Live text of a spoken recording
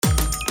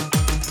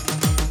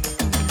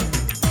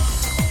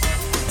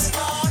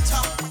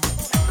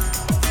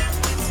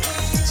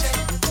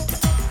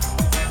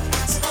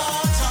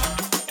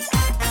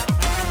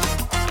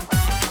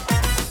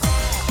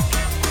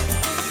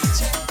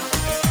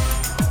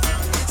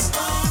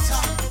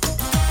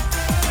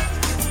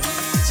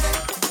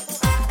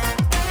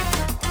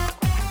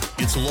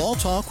It's Law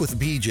Talk with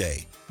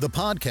BJ, the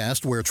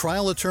podcast where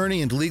trial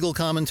attorney and legal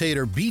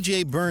commentator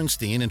BJ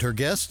Bernstein and her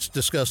guests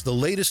discuss the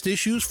latest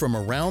issues from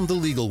around the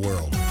legal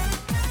world.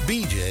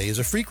 BJ is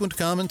a frequent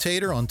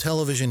commentator on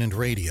television and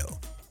radio.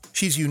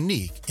 She's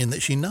unique in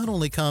that she not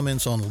only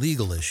comments on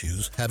legal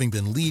issues, having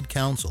been lead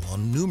counsel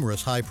on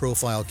numerous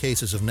high-profile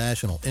cases of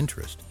national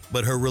interest,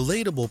 but her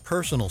relatable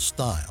personal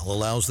style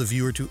allows the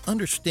viewer to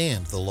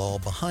understand the law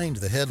behind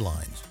the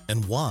headlines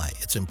and why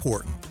it's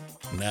important.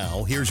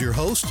 Now, here's your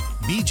host,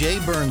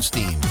 BJ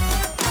Bernstein.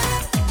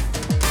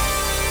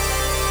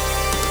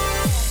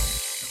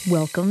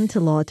 Welcome to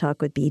Law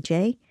Talk with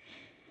BJ.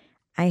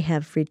 I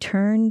have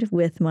returned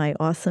with my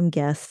awesome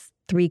guests,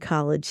 3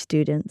 college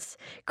students,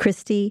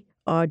 Christy,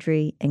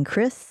 Audrey, and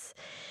Chris.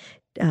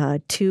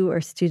 2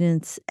 are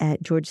students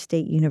at Georgia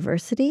State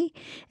University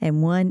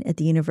and 1 at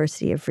the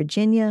University of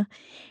Virginia.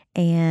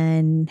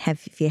 And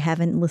if you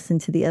haven't listened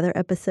to the other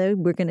episode,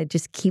 we're going to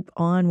just keep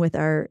on with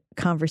our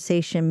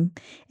conversation.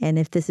 And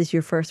if this is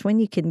your first one,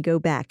 you can go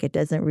back. It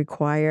doesn't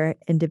require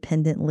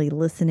independently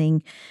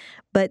listening.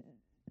 But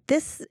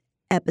this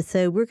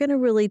episode, we're going to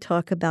really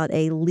talk about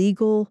a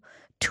legal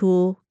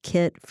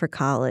toolkit for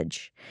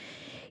college.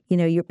 You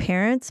know, your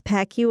parents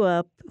pack you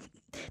up.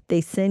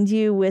 They send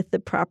you with the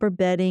proper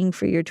bedding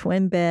for your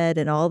twin bed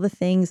and all the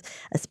things,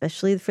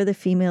 especially for the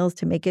females,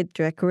 to make it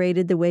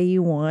decorated the way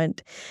you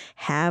want,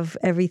 have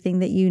everything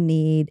that you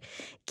need,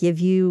 give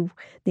you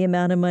the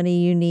amount of money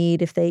you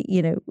need if they,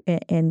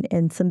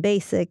 and some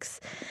basics.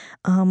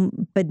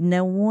 But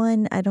no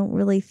one, I don't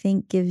really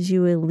think, gives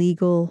you a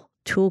legal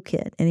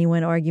toolkit.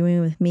 Anyone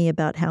arguing with me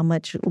about how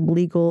much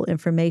legal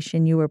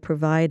information you were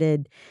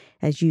provided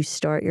as you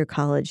start your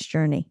college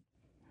journey?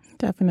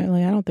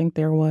 Definitely. I don't think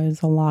there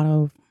was a lot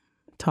of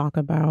talk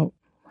about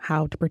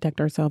how to protect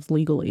ourselves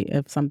legally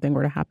if something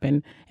were to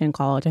happen in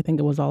college. I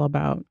think it was all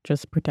about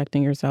just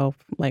protecting yourself,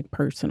 like,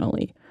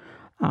 personally.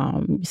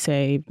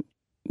 Say,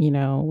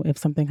 if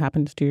something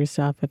happens to your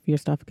stuff, if your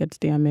stuff gets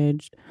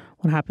damaged,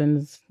 what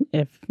happens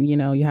if,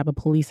 you have a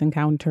police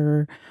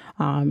encounter,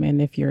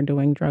 and if you're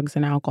doing drugs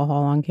and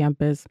alcohol on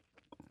campus.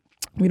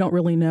 We don't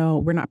really know.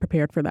 We're not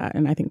prepared for that.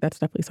 And I think that's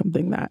definitely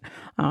something that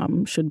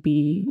should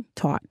be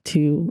taught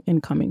to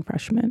incoming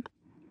freshmen.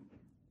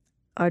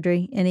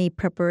 Audrey, any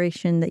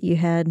preparation that you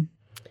had?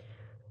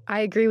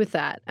 I agree with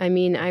that. I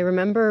mean, I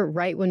remember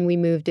right when we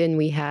moved in,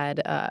 we had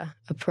a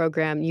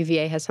program.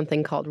 UVA has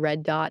something called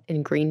Red Dot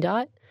and Green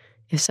Dot.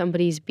 If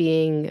somebody's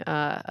being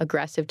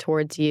aggressive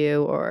towards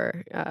you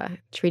or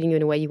treating you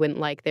in a way you wouldn't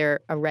like, they're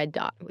a red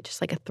dot, which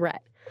is like a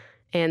threat.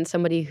 And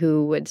somebody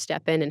who would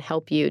step in and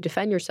help you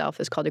defend yourself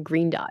is called a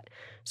green dot.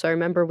 So I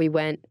remember we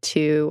went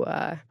to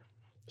a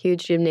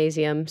huge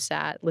gymnasium,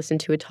 sat, listened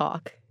to a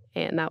talk,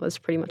 and that was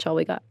pretty much all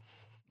we got.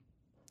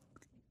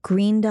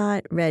 Green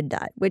dot, red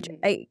dot, which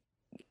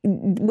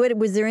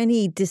was there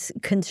any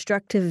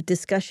constructive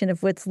discussion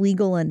of what's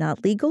legal and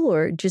not legal,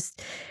 or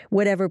just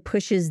whatever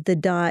pushes the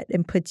dot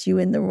and puts you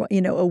in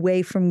the,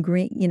 away from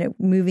green,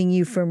 moving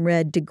you from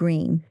red to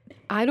green?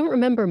 I don't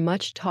remember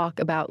much talk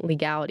about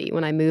legality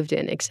when I moved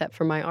in, except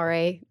for my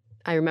RA.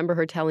 I remember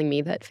her telling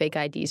me that fake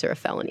IDs are a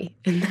felony,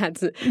 and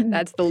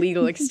that's the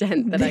legal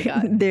extent that I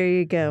got. There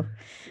you go.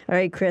 All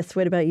right, Chris,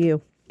 what about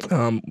you?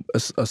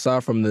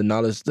 Aside from the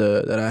knowledge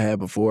that I had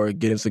before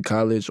getting to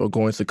college or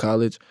going to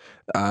college,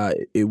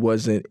 it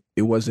wasn't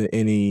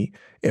any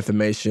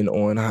information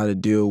on how to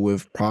deal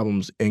with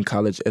problems in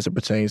college as it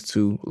pertains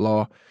to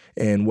law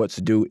and what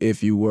to do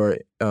if you were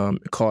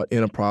caught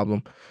in a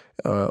problem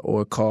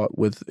or caught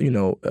with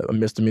a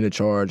misdemeanor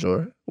charge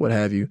or what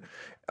have you.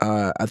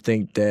 I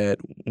think that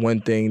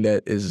one thing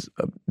that is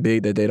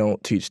big that they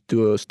don't teach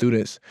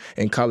students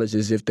in college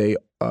is if they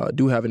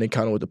do have an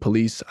encounter with the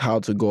police, how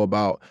to go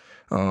about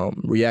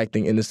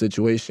reacting in the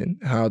situation,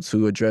 how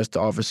to address the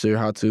officer,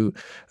 how to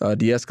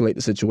de-escalate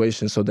the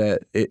situation so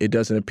that it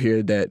doesn't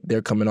appear that they're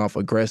coming off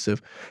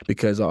aggressive,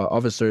 because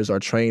officers are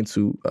trained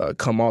to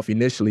come off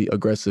initially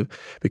aggressive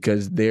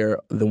because they're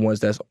the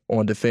ones that's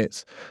on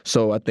defense.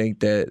 So I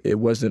think that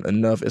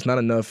it's not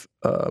enough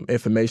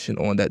information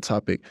on that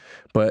topic.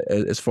 But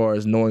as far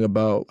as knowing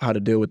about how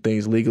to deal with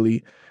things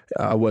legally,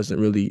 I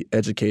wasn't really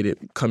educated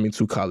coming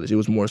to college. It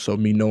was more so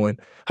me knowing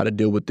how to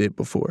deal with it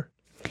before.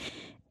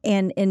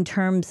 And in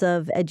terms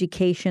of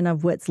education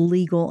of what's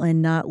legal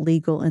and not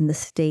legal in the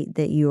state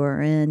that you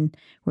are in,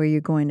 where you're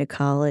going to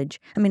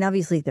college, I mean,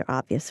 obviously there are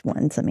obvious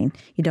ones. I mean,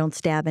 you don't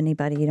stab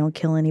anybody, you don't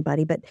kill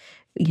anybody, but,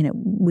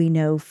 we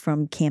know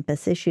from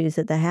campus issues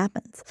that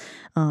happens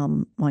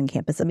on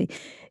campus. I mean,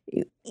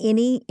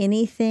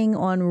 anything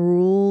on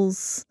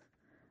rules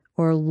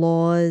or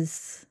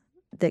laws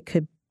that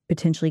could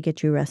potentially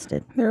get you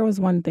arrested? There was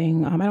one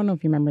thing, I don't know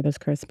if you remember this,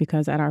 Chris,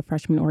 because at our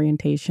freshman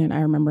orientation,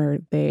 I remember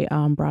they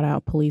brought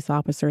out police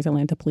officers,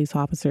 Atlanta police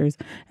officers,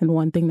 and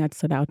one thing that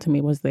stood out to me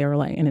was they were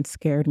like, and it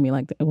scared me,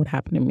 like it would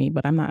happen to me,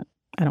 but I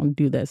don't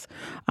do this.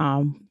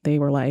 They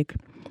were like,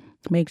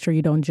 make sure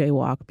you don't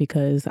jaywalk,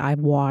 because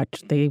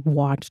they've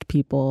watched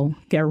people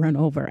get run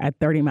over at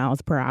 30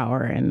 miles per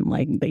hour and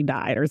like they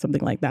died or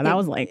something like that. That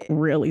was like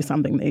really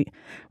something they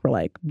were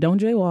like, don't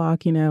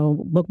jaywalk,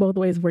 look both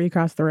ways before you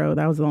cross the road.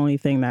 That was the only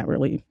thing that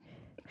really.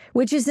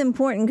 Which is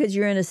important because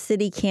you're in a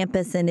city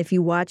campus, and if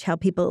you watch how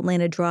people in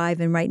Atlanta drive,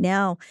 and right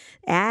now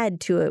add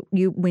to it,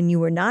 when you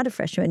were not a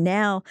freshman,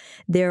 now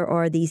there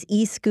are these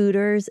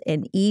e-scooters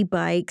and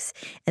e-bikes,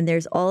 and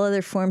there's all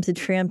other forms of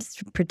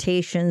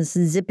transportation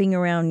zipping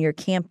around your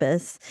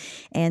campus.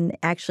 And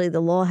actually,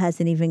 the law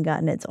hasn't even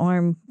gotten its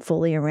arm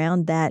fully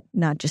around that,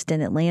 not just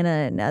in Atlanta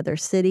and other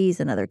cities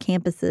and other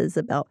campuses,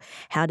 about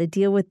how to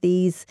deal with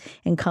these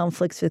and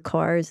conflicts with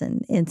cars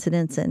and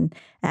incidents and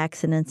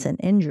accidents and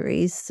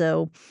injuries.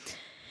 So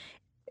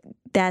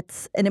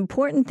that's an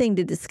important thing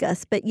to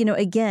discuss. But,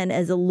 again,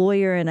 as a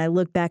lawyer, and I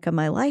look back on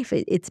my life,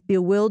 it's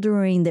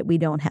bewildering that we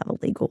don't have a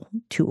legal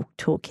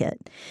toolkit.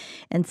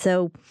 And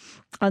so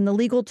on the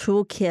legal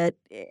toolkit,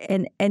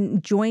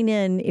 and join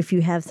in if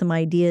you have some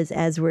ideas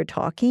as we're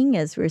talking,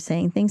 as we're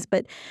saying things.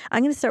 But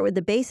I'm going to start with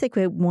the basic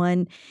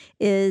one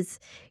is,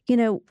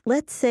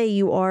 let's say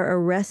you are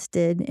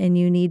arrested and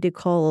you need to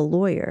call a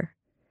lawyer.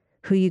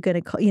 Who are you going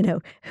to call?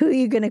 Who are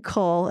you going to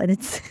call? And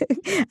it's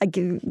I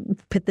can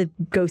put the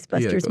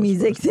Ghostbusters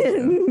music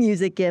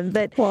in.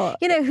 But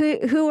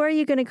who are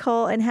you going to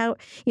call, and how?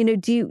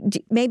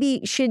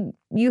 Maybe should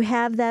you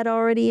have that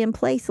already in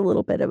place a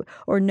little bit of,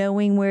 or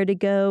knowing where to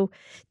go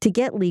to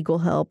get legal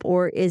help,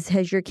 or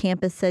has your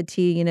campus said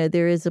to you,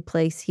 there is a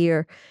place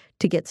here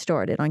to get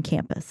started on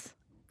campus?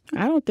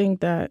 I don't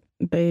think that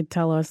they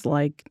tell us,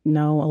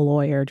 know a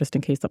lawyer just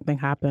in case something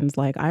happens.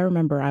 I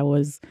remember I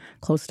was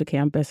close to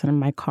campus and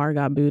my car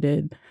got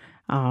booted.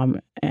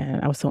 And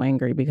I was so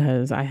angry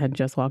because I had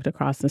just walked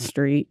across the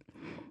street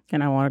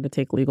and I wanted to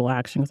take legal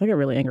action because I get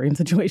really angry in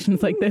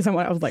situations like this. And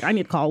I was like, I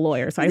need to call a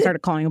lawyer. So I started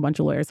calling a bunch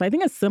of lawyers. So I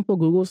think a simple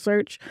Google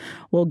search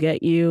will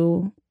get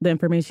you the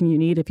information you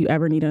need if you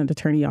ever need an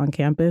attorney on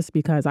campus,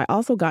 because I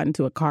also got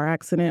into a car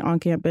accident on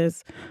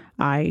campus.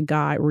 I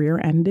got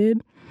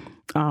rear-ended.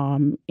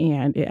 And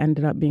it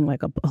ended up being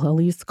like a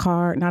police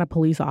car, not a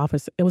police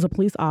officer. It was a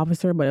police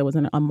officer, but it was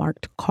an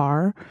unmarked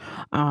car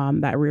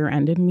that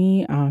rear-ended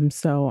me.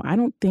 So I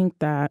don't think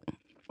that,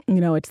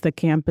 it's the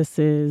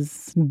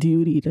campus's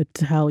duty to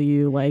tell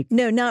you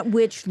No, not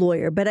which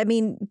lawyer. But I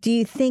mean, do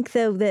you think,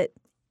 though, that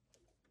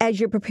as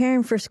you're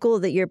preparing for school,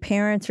 that your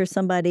parents or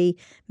somebody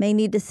may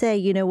need to say,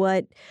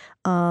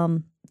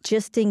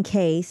 just in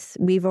case,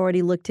 we've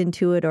already looked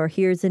into it, or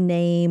here's a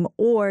name,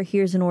 or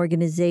here's an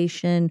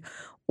organization,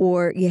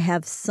 or you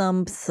have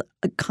some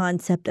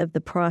concept of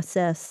the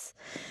process,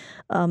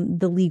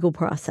 the legal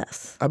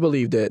process? I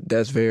believe that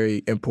that's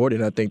very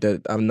important. I think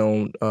that I've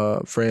known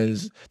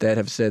friends that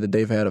have said that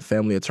they've had a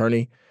family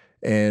attorney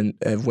and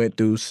have went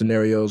through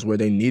scenarios where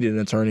they needed an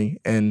attorney,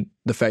 and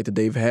the fact that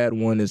they've had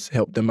one has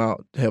helped them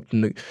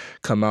to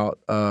come out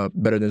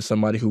better than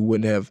somebody who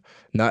wouldn't have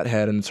not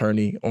had an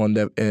attorney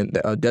and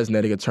a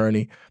designated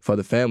attorney for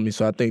the family.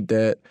 So I think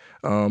that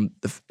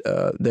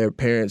their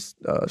parents,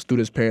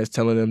 students' parents,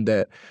 telling them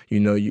that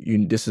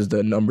this is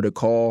the number to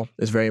call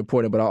is very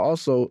important. But I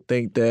also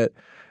think that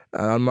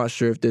I'm not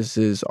sure if this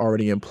is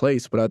already in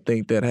place, but I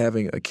think that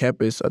having a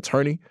campus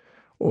attorney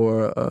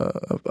or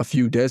a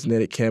few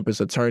designated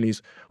campus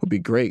attorneys would be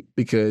great,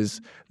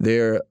 because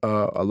there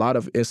are a lot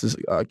of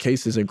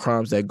cases and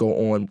crimes that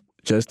go on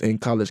just in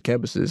college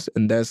campuses,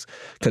 and that's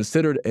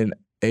considered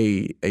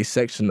a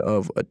section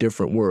of a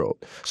different world.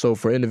 So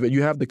for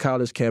you have the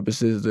college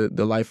campuses,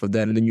 the life of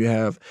that, and then you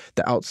have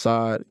the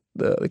outside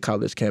the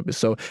college campus.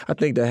 So I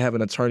think that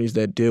having attorneys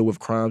that deal with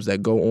crimes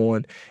that go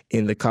on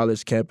in the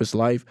college campus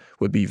life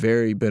would be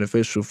very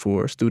beneficial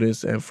for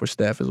students and for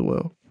staff as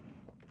well.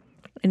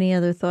 Any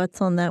other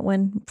thoughts on that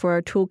one for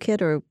our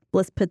toolkit, or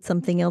let's put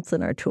something else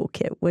in our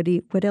toolkit?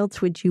 What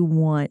else would you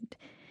want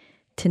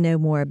to know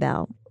more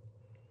about?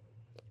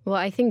 Well,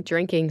 I think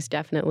drinking's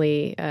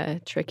definitely a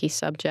tricky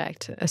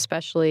subject,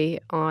 especially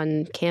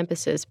on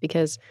campuses,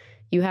 because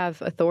you have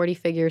authority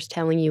figures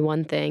telling you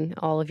one thing,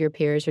 all of your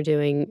peers are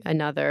doing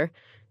another.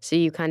 So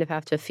you kind of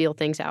have to feel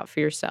things out for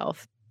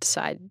yourself,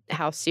 decide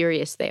how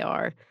serious they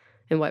are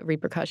and what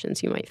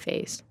repercussions you might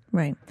face.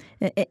 Right.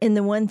 And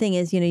the one thing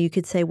is, you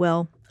could say,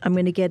 well, I'm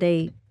going to get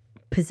a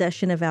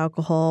possession of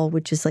alcohol,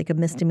 which is like a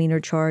misdemeanor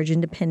charge. And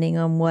depending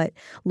on what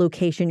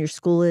location your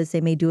school is,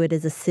 they may do it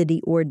as a city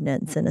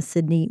ordinance. And a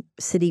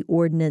city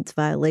ordinance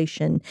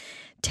violation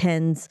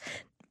tends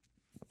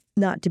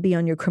not to be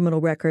on your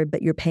criminal record,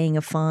 but you're paying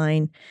a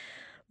fine.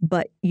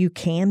 But you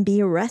can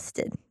be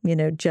arrested,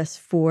 just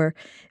for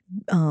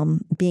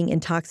being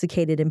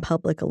intoxicated in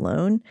public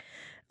alone.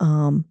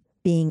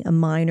 Being a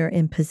minor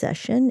in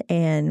possession.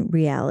 And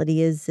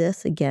reality is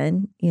this,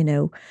 again,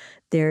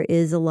 there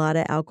is a lot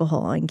of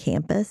alcohol on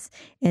campus,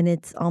 and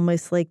it's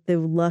almost like the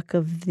luck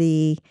of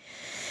the,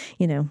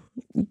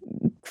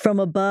 from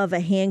above, a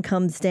hand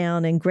comes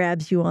down and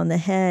grabs you on the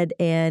head,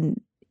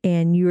 and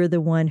and you're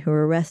the one who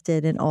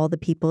arrested, and all the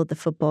people at the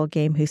football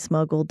game who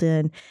smuggled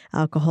in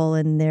alcohol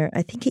in there.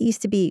 I think it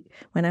used to be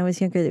when I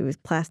was younger, there was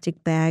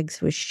plastic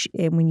bags,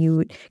 and when you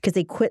would, because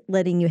they quit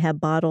letting you have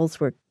bottles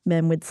where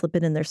men would slip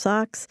it in their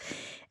socks,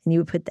 and you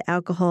would put the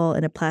alcohol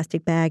in a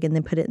plastic bag and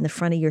then put it in the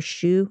front of your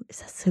shoe. Is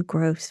that so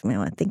gross?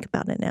 I think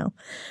about it now.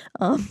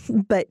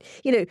 But,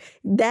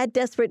 that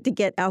desperate to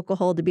get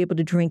alcohol to be able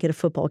to drink at a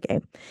football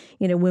game,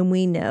 when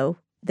we know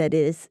that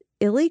is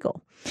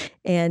illegal.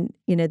 And,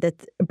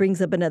 that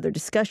brings up another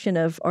discussion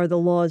of, are the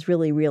laws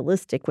really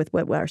realistic with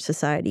what our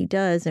society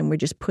does? And we're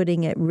just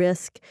putting at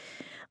risk,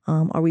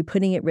 are we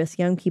putting at risk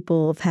young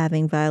people of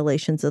having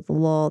violations of the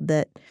law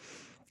that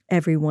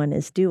everyone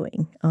is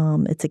doing?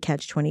 It's a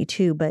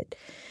catch-22, but,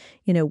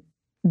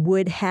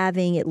 would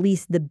having at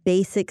least the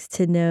basics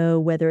to know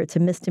whether it's a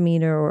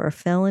misdemeanor or a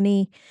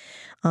felony,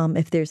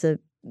 if there's a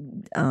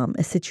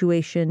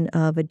situation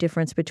of a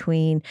difference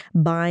between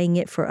buying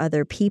it for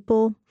other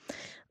people,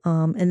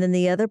 and then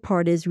the other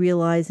part is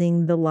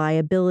realizing the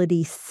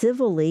liability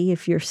civilly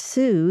if you're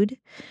sued.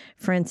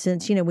 For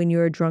instance, when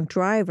you're a drunk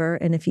driver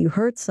and if you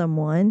hurt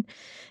someone,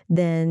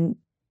 then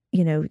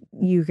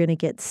you're going to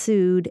get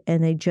sued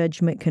and a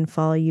judgment can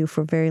follow you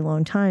for a very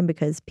long time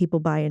because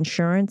people buy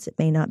insurance. It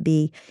may not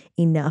be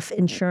enough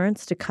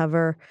insurance to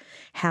cover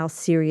how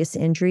serious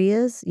injury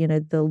is.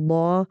 The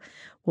law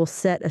will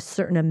set a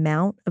certain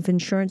amount of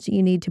insurance that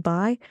you need to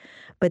buy,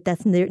 but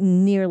that's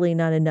nearly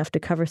not enough to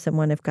cover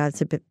someone if, God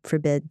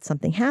forbid,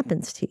 something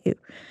happens to you.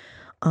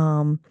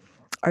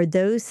 Are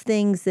those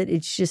things that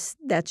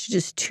that's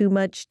just too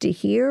much to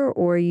hear,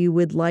 or you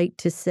would like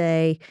to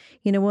say,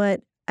 you know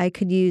what, I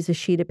could use a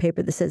sheet of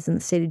paper that says in the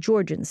state of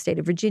Georgia, in the state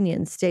of Virginia,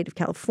 in the state of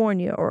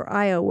California, or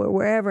Iowa, or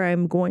wherever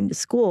I'm going to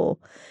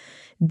school,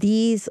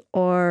 these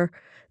are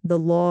the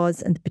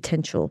laws and the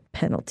potential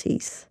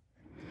penalties.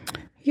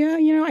 Yeah,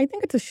 I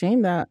think it's a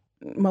shame that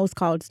most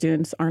college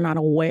students are not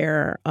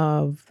aware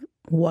of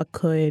what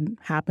could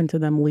happen to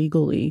them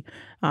legally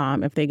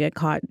if they get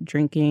caught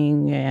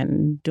drinking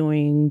and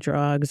doing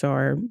drugs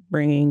or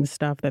bringing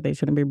stuff that they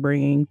shouldn't be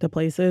bringing to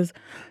places.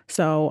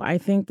 So I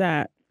think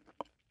that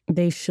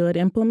they should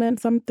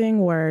implement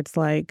something where it's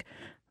like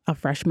a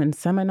freshman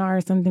seminar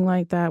or something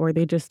like that, where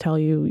they just tell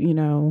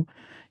you,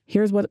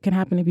 here's what can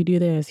happen if you do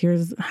this.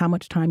 Here's how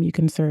much time you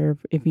can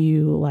serve if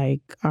you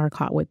are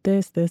caught with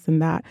this,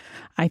 and that.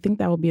 I think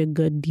that would be a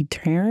good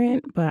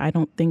deterrent, but I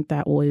don't think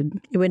that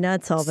would. It would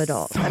not solve it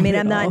all. I'm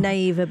not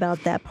naive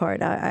about that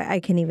part.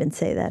 I can even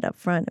say that up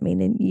front.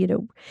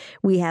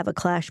 We have a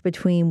clash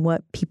between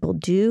what people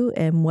do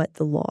and what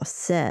the law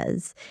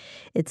says.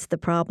 It's the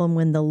problem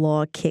when the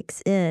law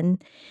kicks in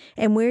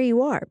and where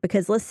you are.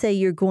 Because let's say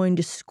you're going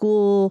to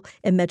school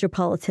in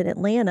metropolitan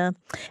Atlanta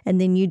and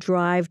then you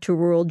drive to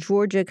rural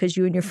Georgia because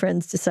you and your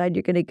friends decide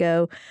you're going to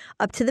go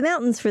up to the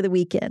mountains for the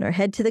weekend or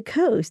head to the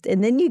coast.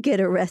 And then you get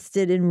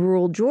arrested in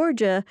rural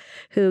Georgia,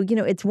 who,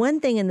 it's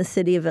one thing in the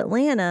city of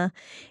Atlanta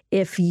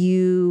if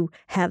you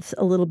have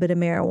a little bit of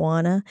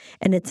marijuana.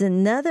 And it's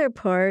another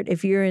part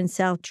if you're in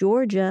South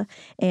Georgia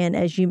and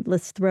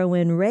let's throw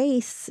in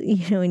race,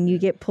 and you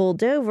get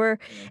pulled over.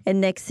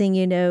 And next thing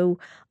you know,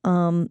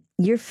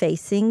 you're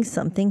facing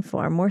something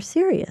far more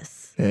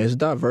serious. Yeah, it's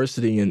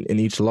diversity in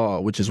each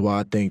law, which is why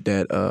I think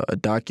that a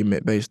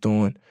document based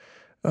on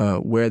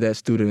where that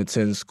student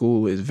attends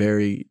school is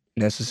very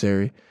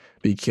necessary.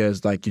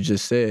 Because like you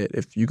just said,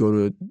 if you go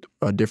to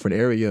a different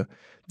area,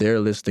 their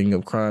listing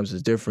of crimes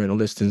is different. A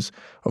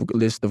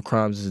list of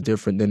crimes is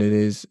different than it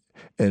is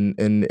in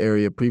the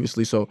area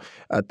previously. So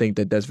I think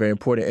that that's very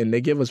important. And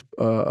they give us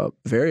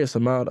various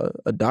amount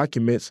of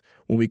documents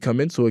when we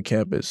come into a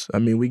campus.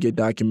 We get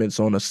documents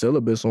on a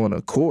syllabus, on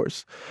a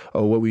course,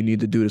 or what we need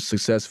to do to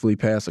successfully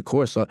pass a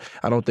course. So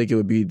I don't think it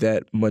would be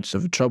that much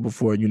of trouble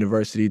for a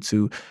university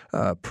to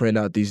print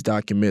out these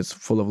documents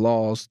full of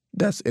laws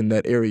that's in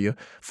that area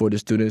for the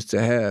students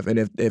to have. And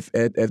if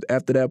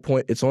after that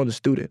point, it's on the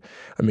student.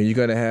 You're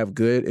going to have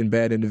good and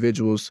bad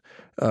individuals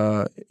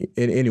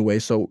anyway.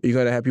 So you're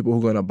going to have people who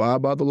are going to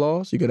abide by the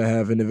laws. You're going to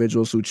have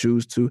individuals who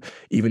choose to,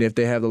 even if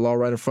they have the law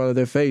right in front of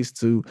their face,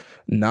 to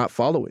not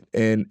follow it.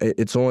 And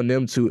it's on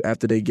them to,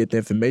 after they get the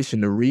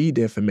information, to read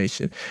the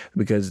information,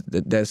 because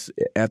that's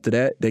after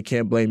that, they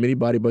can't blame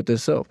anybody but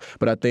themselves.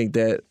 But I think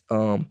that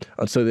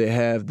until they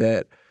have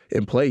that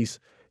in place,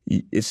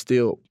 it's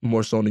still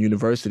more so on the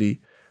university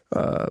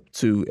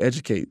to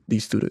educate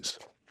these students.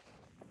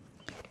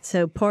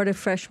 So part of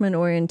freshman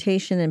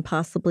orientation and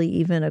possibly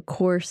even a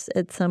course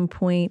at some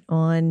point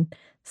on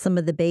some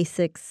of the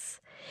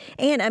basics.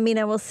 And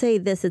I will say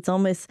this, it's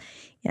almost,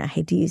 I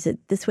hate to use it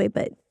this way,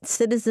 but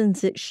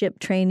citizenship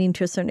training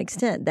to a certain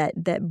extent,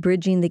 that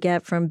bridging the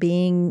gap from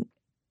being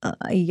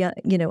a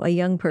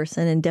young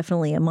person and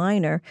definitely a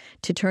minor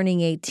to turning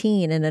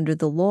 18 and under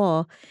the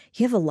law,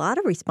 you have a lot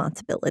of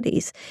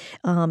responsibilities.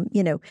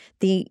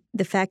 The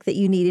fact that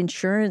you need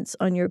insurance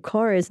on your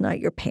car is not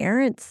your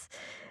parents'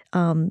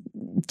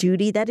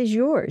 duty. That is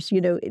yours,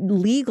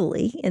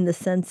 legally, in the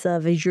sense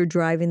of as you're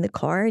driving the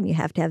car and you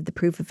have to have the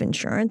proof of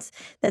insurance,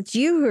 that's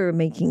you who are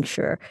making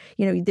sure.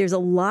 There's a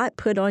lot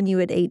put on you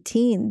at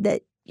 18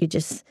 that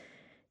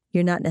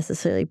you're not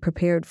necessarily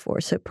prepared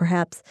for. So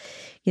perhaps,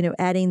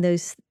 adding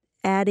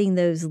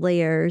those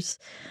layers,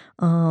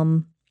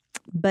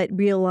 but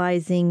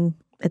realizing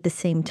at the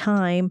same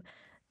time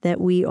that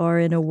we are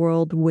in a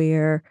world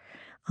where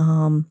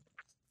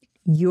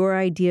your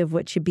idea of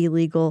what should be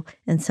legal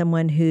and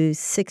someone who's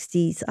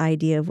 60's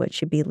idea of what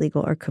should be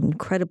legal are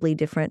incredibly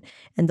different,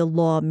 and the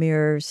law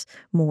mirrors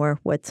more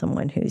what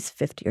someone who's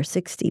 50 or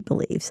 60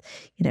 believes,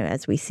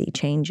 as we see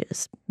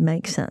changes.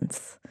 Makes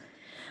sense.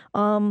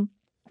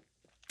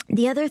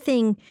 The other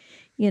thing,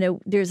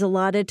 there's a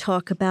lot of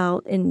talk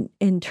about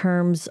in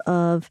terms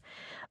of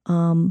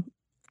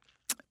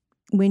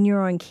when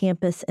you're on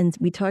campus, and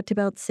we talked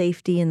about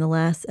safety in the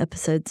last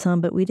episode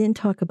some, but we didn't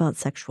talk about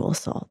sexual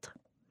assault.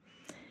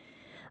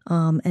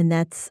 And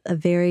that's a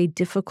very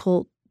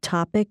difficult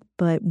topic,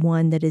 but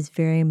one that is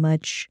very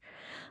much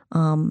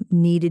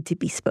needed to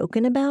be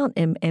spoken about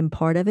and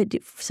part of it.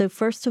 So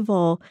first of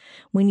all,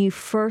 when you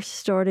first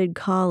started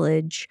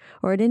college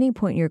or at any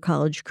point in your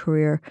college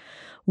career,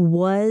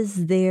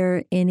 was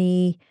there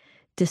any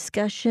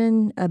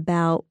discussion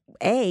about,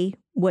 A,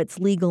 what's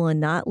legal and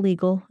not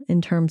legal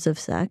in terms of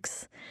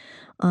sex,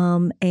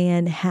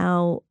 and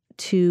how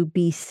to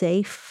be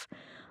safe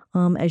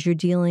as you're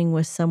dealing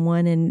with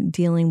someone and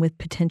dealing with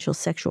potential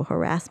sexual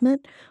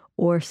harassment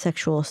or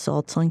sexual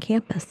assaults on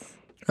campus?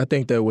 I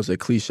think there was a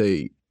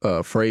cliche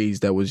phrase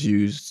that was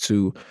used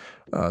to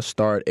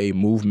start a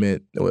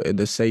movement,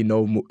 the say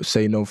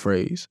no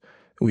phrase.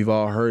 We've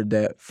all heard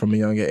that from a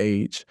younger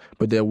age,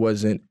 but there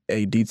wasn't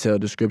a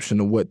detailed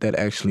description of what that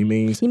actually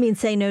means. You mean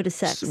say no to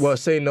sex? Well,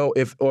 say no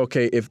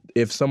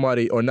if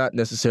somebody, or not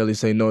necessarily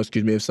say no,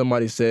 if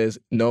somebody says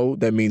no,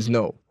 that means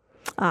no.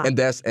 And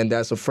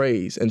that's a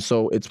phrase. And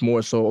so it's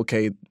more so,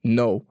 okay,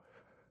 no.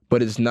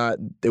 But it's not,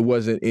 there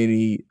wasn't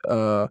any,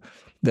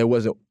 there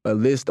wasn't a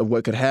list of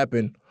what could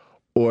happen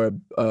or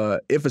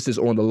emphasis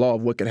on the law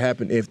of what could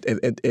happen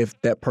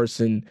if that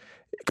person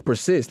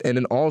persists. And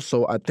then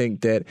also I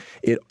think that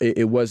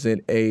it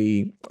wasn't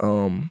a,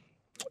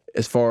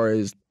 as far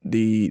as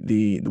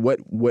the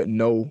what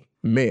no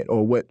meant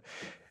or what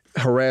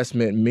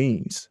harassment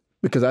means.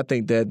 Because I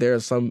think that there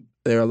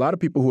are a lot of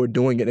people who are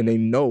doing it and they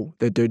know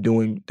that they're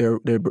doing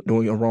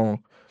it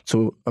wrong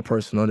to a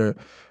person or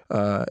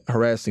they're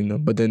harassing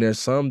them. But then there's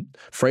some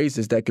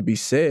phrases that could be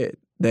said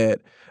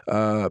that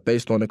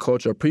based on the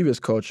culture or previous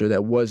culture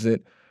that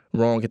wasn't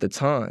wrong at the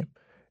time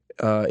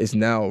is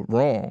now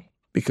wrong.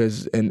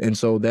 Because and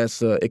so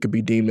that's it could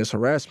be deemed as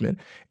harassment,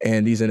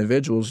 and these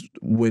individuals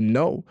would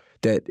know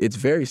that it's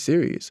very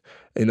serious.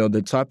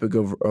 The topic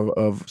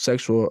of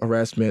sexual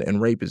harassment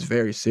and rape is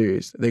very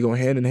serious. They go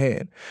hand in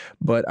hand.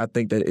 But I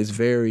think that it's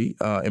very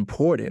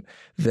important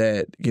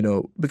that,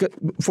 because,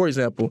 for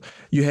example,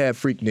 you had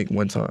Freaknik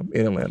one time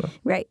in Atlanta.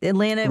 Right.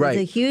 Atlanta was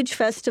a huge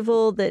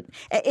festival that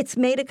it's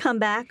made a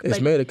comeback.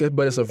 But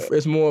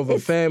it's more of a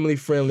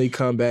family-friendly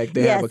comeback.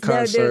 They have a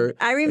concert.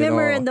 I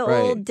remember in the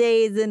old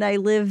days, and I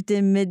lived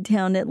in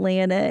Midtown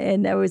Atlanta,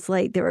 and I was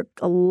like, there were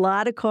a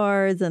lot of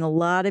cars and a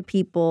lot of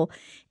people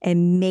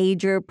and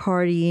major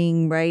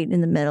partying right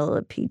in the middle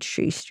of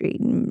Peachtree Street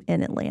in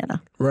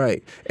Atlanta.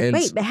 Right. And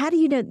wait, but how do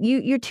you know?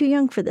 You're too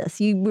young for this.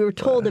 We were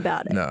told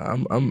about it. No,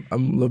 I'm a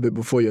little bit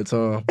before your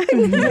time.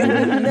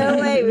 No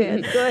way,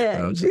 man. Go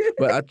ahead.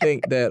 But I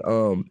think that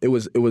it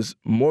was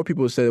more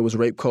people said it was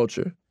rape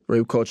culture.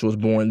 Rape culture was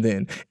born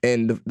then,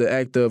 and the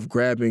act of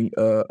grabbing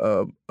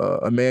a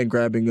man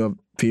grabbing a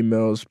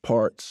female's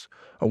parts,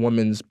 a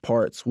woman's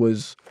parts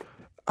was.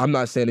 I'm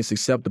not saying it's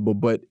acceptable,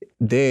 but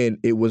then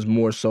it was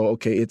more so,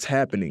 okay, it's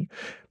happening.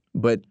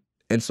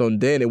 And so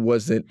then it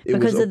wasn't.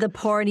 Because of the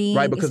partying.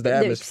 Right, because of the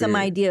atmosphere. There's some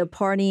idea of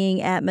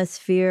partying,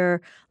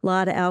 atmosphere, a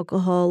lot of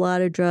alcohol, a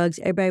lot of drugs.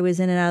 Everybody was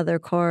in and out of their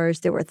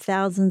cars. There were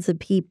thousands of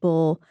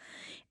people.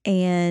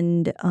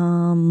 And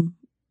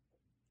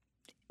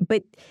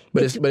But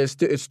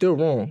it's still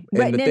wrong.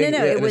 Right? No.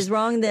 It was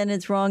wrong then.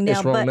 It's wrong now.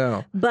 It's wrong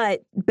now.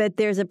 But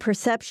there's a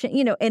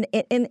perception,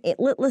 and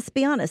let's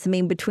be honest. I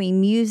mean,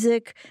 between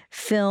music,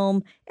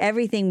 film,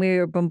 everything, we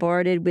are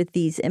bombarded with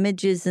these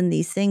images and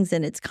these things,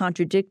 and it's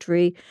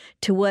contradictory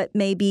to what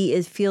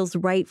maybe feels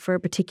right for a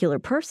particular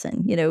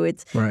person.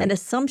 It's an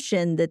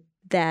assumption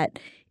that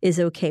is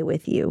okay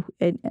with you,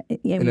 and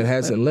it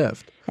hasn't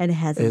left. And it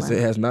hasn't left.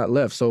 It has not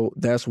left. So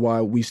that's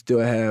why we still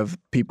have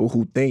people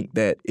who think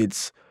that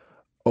it's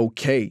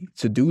okay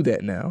to do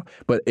that now.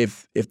 But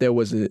if there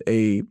was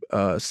a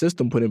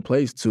system put in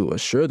place to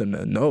assure them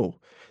that no,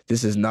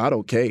 this is not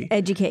okay.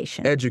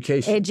 Education.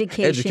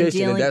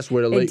 Dealing, and that's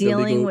where the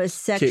dealing legal with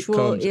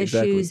sexual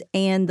issues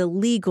and the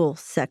legal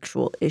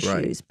sexual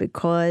issues,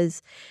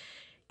 because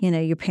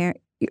your parent,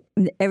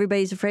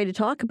 everybody's afraid to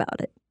talk about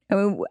it. I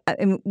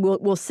mean,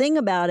 we'll sing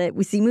about it,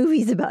 we see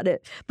movies about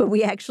it, but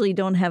we actually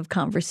don't have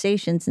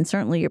conversations. And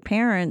certainly your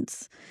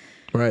parents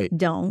Right.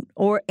 don't,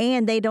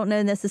 and they don't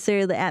know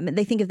necessarily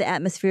they think of the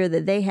atmosphere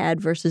that they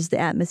had versus the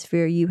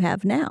atmosphere you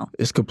have now.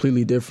 It's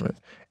completely different.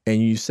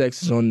 And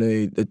sex is on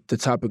the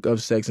topic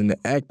of sex, and the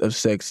act of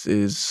sex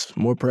is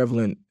more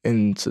prevalent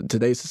in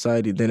today's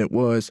society than it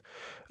was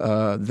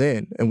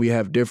then. And we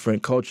have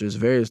different cultures,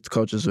 various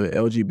cultures of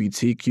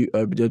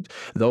LGBTQ,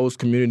 those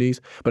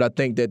communities. But I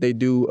think that they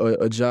do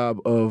a job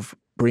of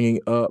bringing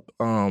up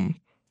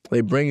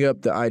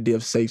the idea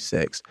of safe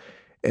sex.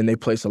 And they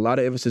place a lot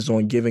of emphasis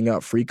on giving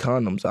out free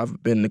condoms.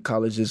 I've been to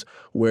colleges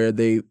where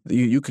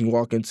you can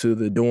walk into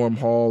the dorm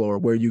hall or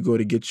where you go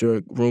to get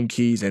your room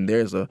keys, and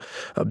there's a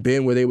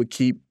bin where they would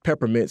keep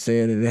peppermints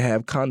in, and they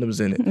have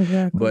condoms in it.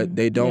 Exactly. But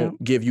they don't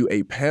give you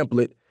a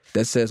pamphlet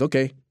that says,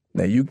 okay,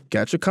 now you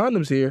got your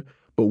condoms here,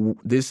 but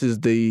this is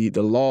the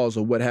laws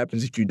of what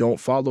happens if you don't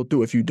follow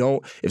through.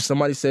 If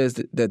somebody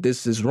says that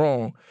this is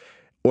wrong,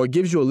 or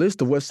gives you a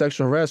list of what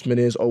sexual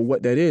harassment is or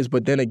what that is,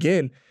 but then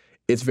again,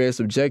 it's very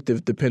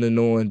subjective depending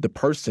on the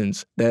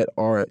persons that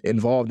are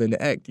involved in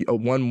the act.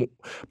 One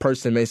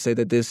person may say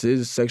that this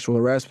is sexual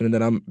harassment and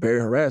that I'm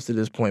very harassed at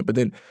this point, but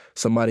then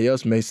somebody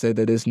else may say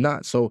that it's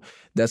not. So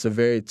that's a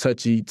very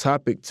touchy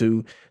topic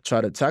to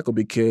try to tackle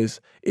because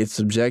it's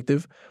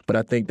subjective. But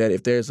I think that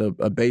if there's a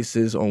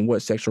basis on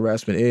what sexual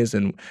harassment is,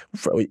 and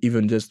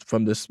even just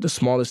from the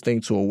smallest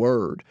thing to a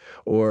word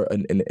or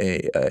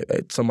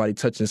somebody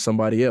touching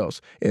somebody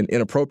else and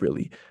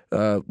inappropriately,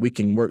 we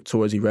can work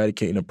towards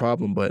eradicating the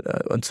problem. But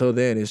until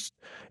then, it's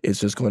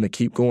just going to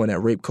keep going. That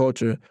rape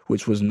culture,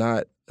 which was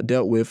not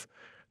dealt with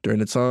during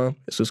the time,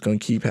 it's just going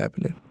to keep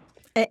happening.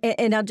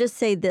 And I'll just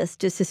say this,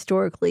 just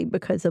historically,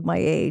 because of my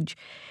age.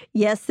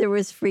 Yes, there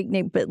was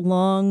Freaknik, but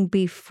long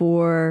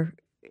before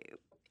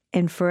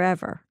and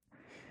forever,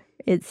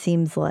 it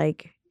seems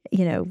like,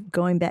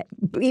 going back,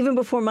 even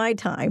before my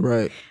time.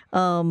 Right.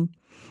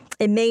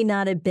 It may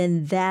not have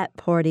been that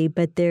party,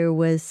 but there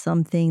was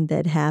something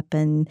that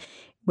happened,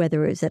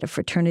 whether it was at a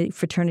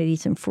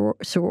fraternities and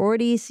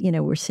sororities.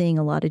 We're seeing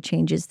a lot of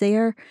changes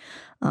there.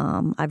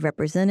 I've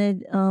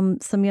represented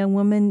some young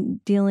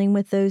women dealing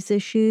with those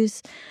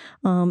issues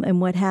and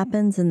what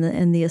happens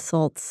and the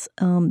assaults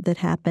that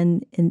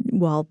happen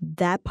while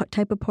that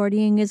type of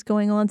partying is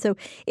going on. So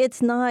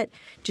it's not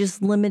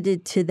just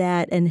limited to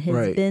that and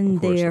has been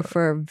there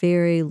for a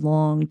very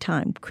long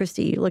time.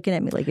 Christy, you're looking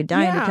at me like you're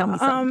dying to tell me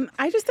something.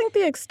 I just think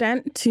the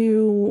extent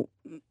to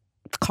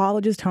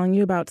colleges telling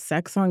you about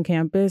sex on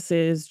campus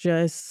is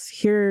just,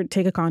 here,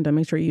 take a condom,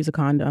 make sure you use a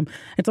condom.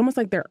 It's almost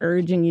like they're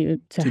urging you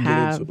to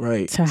have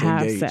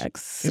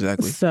sex.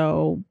 Exactly.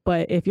 So,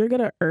 but if you're going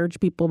to urge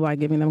people by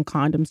giving them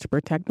condoms to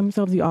protect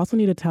themselves, you also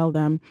need to tell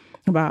them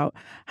about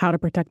how to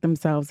protect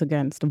themselves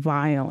against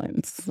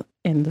violence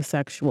in the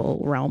sexual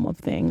realm of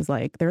things.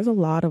 Like, there's a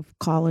lot of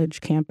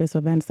college campus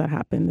events that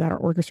happen that are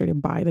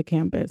orchestrated by the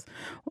campus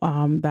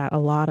that a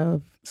lot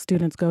of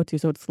students go to.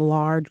 So it's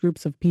large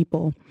groups of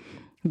people.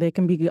 They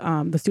can be,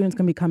 the students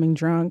can be coming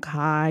drunk,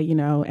 high,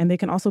 and they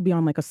can also be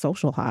on like a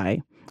social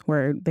high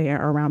where they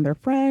are around their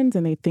friends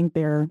and they think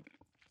they're,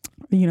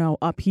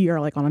 up here,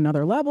 like on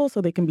another level.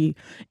 So they can be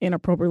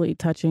inappropriately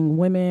touching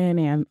women,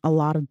 and a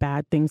lot of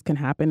bad things can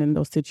happen in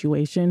those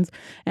situations.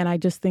 And I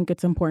just think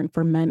it's important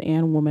for men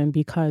and women,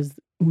 because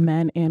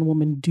men and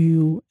women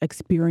do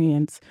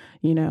experience,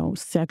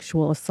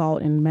 sexual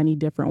assault in many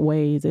different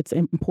ways. It's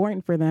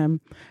important for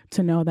them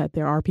to know that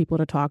there are people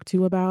to talk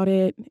to about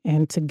it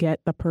and to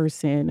get the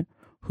person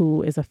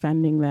who is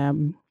offending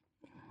them,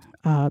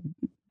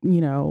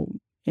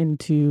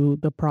 into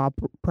the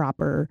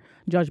proper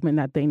judgment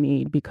that they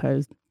need.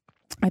 Because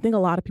I think a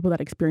lot of people that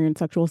experience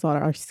sexual assault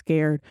are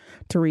scared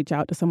to reach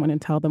out to someone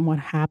and tell them what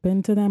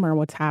happened to them or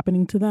what's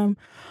happening to them.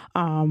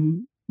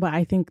 But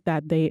I think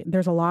that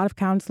there's a lot of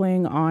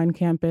counseling on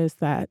campus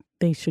that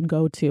they should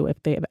go to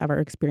if they have ever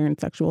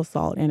experienced sexual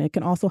assault. And it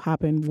can also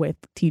happen with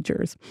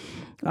teachers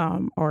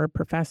or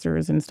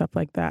professors and stuff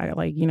like that.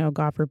 Like,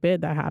 God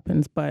forbid that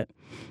happens. But,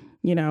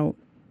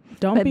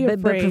 don't be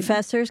afraid. But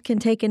professors can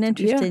take an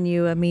interest in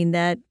you. And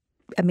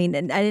I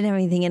didn't have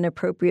anything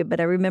inappropriate,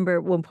 but I remember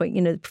at one point,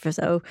 the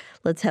professor,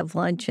 let's have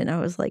lunch. And I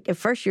was like, at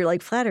first you're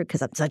like flattered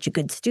because I'm such a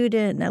good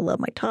student and I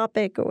love my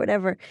topic or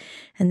whatever.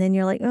 And then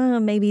you're like, oh,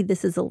 maybe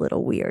this is a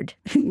little weird.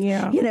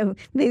 Yeah.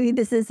 Maybe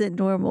this isn't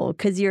normal,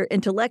 because your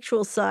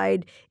intellectual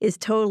side is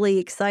totally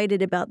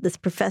excited about this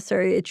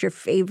professor. It's your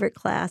favorite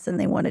class and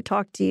they want to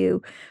talk to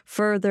you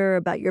further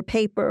about your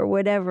paper or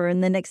whatever.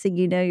 And the next thing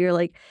you know, you're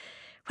like,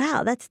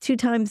 wow, that's 2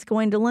 times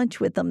going to lunch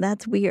with them.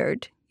 That's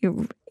weird.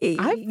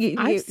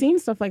 I've seen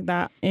stuff like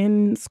that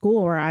in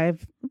school where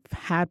I've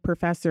had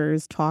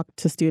professors talk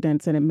to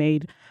students and it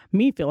made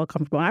me feel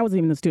uncomfortable. I wasn't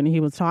even the student he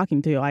was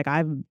talking to. Like,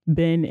 I've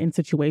been in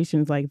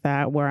situations like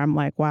that where I'm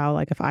like, wow,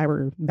 like if I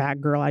were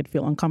that girl, I'd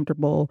feel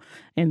uncomfortable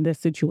in this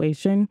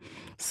situation.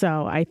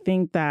 So I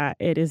think that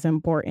it is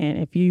important,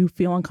 if you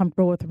feel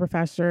uncomfortable with a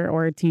professor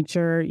or a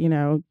teacher,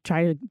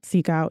 try to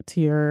seek out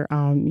to your,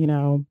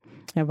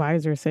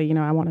 advisors say,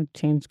 I want to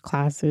change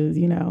classes,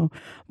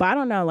 But I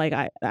don't know, like,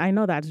 I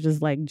know that's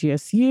just like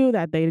GSU,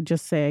 that they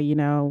just say,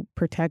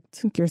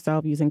 protect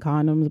yourself using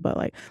condoms. But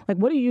like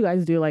what do you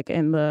guys do, like,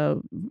 in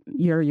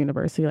your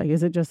university? Like,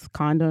 is it just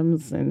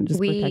condoms and just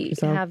protect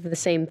yourself? We have the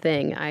same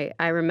thing.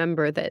 I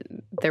remember that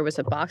there was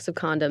a box of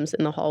condoms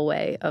in the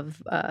hallway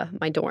of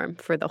my dorm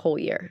for the whole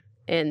year.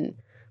 And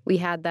we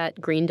had that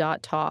green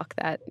dot talk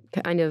that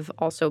kind of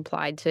also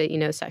applied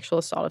to, sexual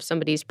assault if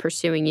somebody's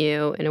pursuing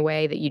you in a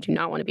way that you do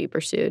not want to be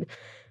pursued.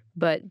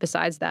 But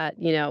besides that,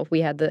 we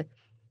had the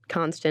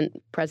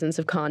constant presence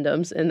of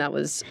condoms, and that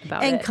was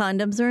about it. And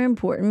condoms are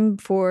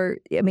important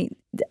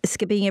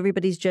skipping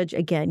everybody's judge.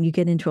 Again, you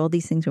get into all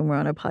these things when we're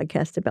on a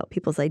podcast about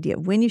people's idea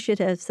of when you should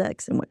have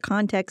sex and what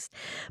context.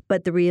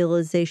 But the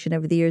realization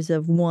over the years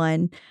of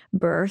 1,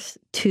 birth,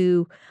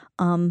 2,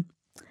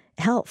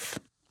 health.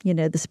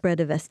 The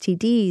spread of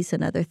STDs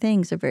and other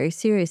things are very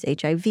serious.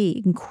 HIV,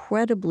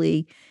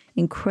 incredibly,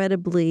 and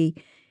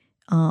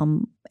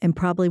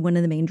probably one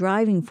of the main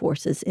driving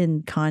forces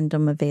in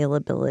condom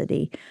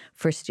availability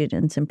for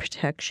students and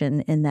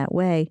protection in that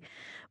way.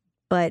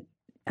 But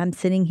I'm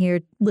sitting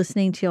here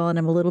listening to y'all, and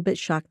I'm a little bit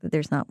shocked that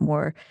there's not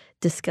more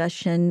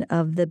discussion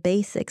of the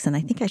basics. And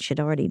I think I should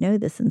already know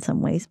this in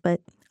some ways,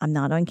 but I'm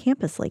not on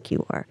campus like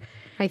you are.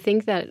 I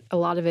think that a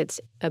lot of it's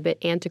a bit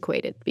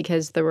antiquated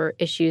because there were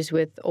issues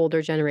with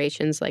older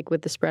generations, like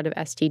with the spread of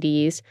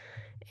STDs.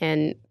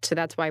 And so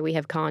that's why we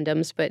have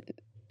condoms. But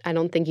I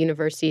don't think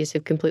universities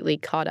have completely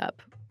caught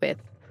up with,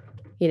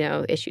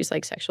 issues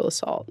like sexual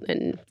assault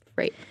and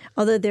rape.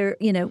 Although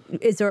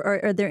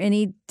are there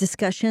any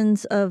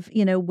discussions of,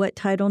 what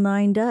Title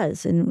IX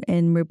does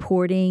and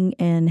reporting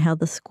and how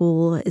the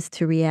school is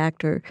to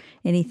react, or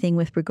anything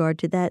with regard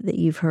to that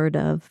you've heard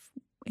of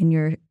in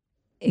your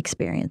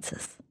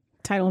experiences?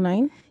 Title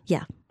IX?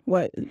 Yeah.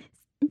 What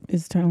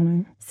is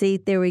Title IX? See,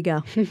 there we go.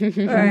 All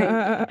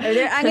right.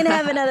 I'm going to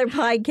have another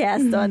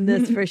podcast on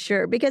this for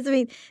sure. Because,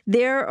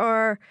 there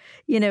are,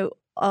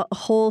 a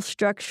whole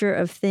structure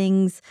of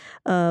things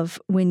of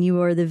when you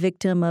are the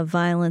victim of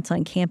violence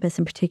on campus,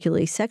 and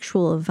particularly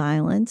sexual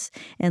violence,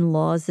 and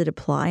laws that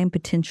apply and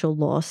potential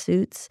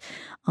lawsuits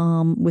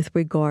with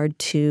regard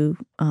to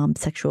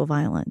sexual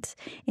violence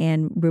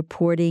and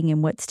reporting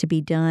and what's to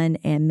be done,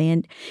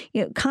 and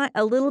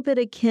a little bit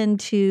akin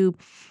to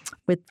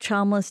with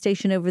child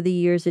molestation over the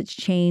years. It's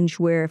changed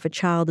where if a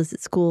child is at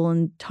school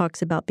and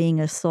talks about being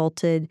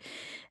assaulted,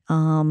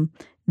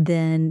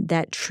 then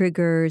that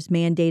triggers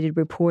mandated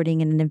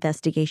reporting and an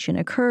investigation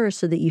occurs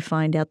so that you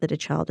find out that a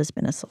child has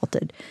been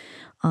assaulted.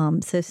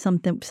 So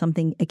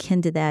something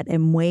akin to that,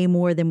 and way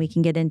more than we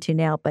can get into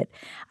now. But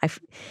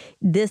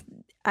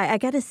I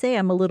got to say,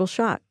 I'm a little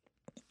shocked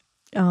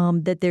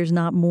that there's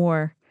not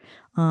more.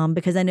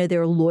 Because I know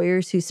there are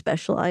lawyers who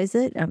specialize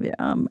it.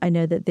 I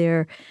know that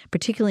there,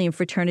 particularly in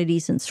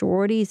fraternities and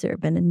sororities, there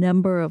have been a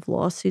number of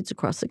lawsuits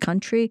across the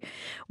country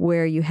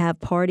where you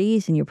have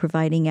parties and you're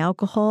providing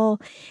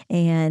alcohol,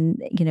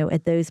 and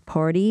at those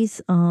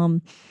parties,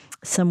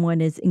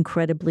 someone is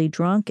incredibly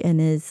drunk and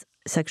is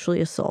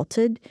sexually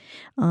assaulted.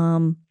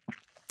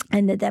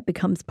 And that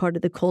becomes part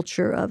of the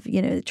culture of,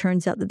 it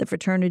turns out that the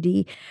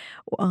fraternity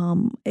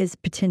is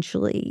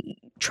potentially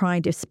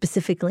trying to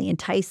specifically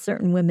entice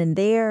certain women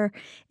there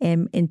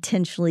and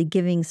intentionally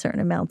giving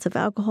certain amounts of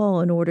alcohol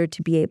in order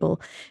to be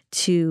able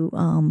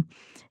to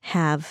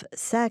have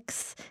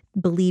sex,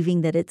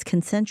 believing that it's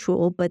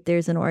consensual. But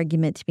there's an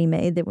argument to be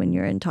made that when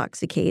you're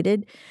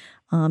intoxicated,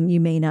 you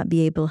may not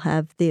be able to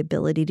have the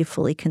ability to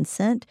fully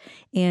consent,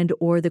 and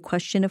or the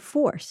question of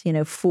force.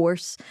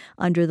 Force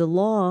under the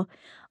law.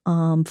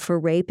 For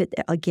rape,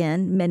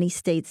 again, many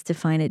states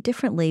define it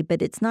differently,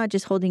 but it's not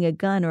just holding a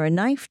gun or a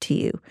knife to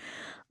you.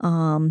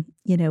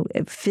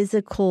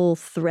 Physical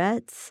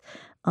threats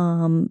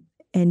and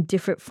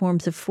different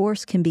forms of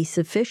force can be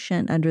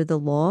sufficient under the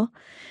law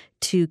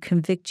to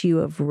convict you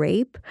of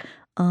rape,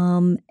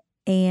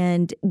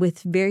 and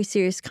with very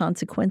serious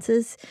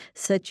consequences,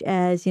 such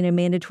as,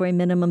 mandatory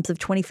minimums of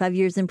 25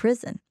 years in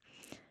prison.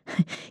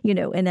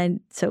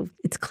 So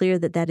it's clear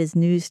that is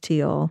news to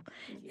y'all,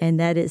 and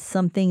that is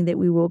something that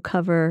we will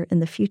cover in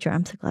the future.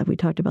 I'm so glad we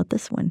talked about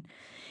this one.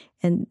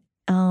 And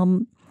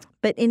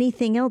but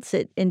anything else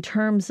in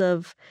terms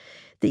of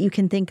that you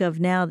can think of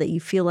now that you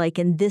feel like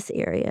in this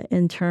area,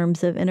 in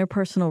terms of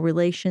interpersonal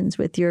relations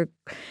with your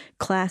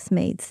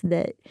classmates,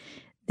 that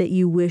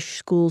you wish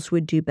schools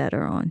would do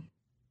better on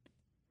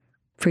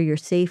for your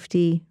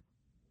safety,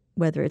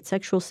 whether it's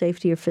sexual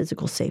safety or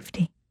physical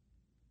safety?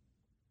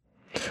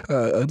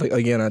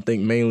 Again, I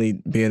think mainly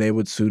being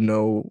able to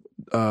know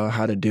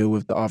how to deal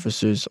with the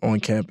officers on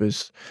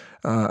campus.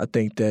 I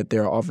think that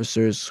there are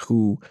officers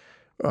who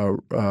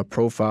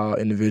profile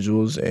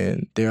individuals,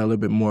 and they're a little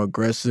bit more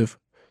aggressive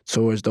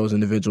towards those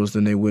individuals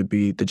than they would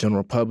be the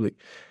general public.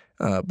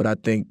 But I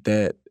think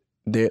that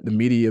the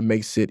media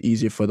makes it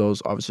easier for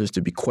those officers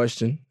to be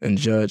questioned and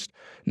judged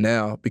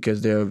now,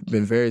 because there have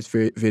been various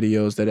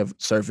videos that have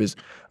surfaced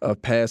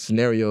of past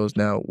scenarios.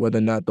 Now, whether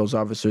or not those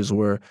officers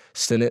were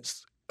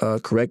sentenced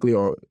correctly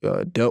or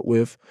dealt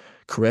with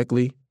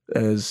correctly,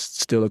 is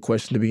still a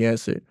question to be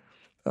answered.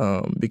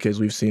 Because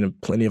we've seen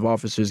plenty of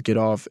officers get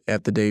off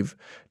after they've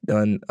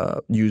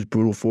used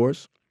brutal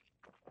force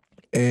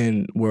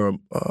and were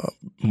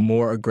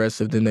more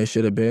aggressive than they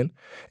should have been,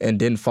 and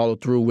didn't follow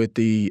through with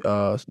the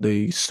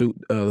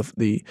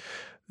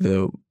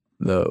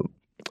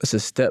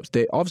steps.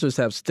 Officers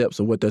have steps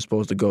of what they're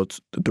supposed to go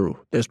through.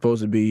 They're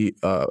supposed to be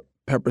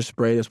pepper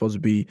spray. They're supposed to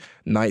be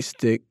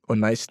nightstick or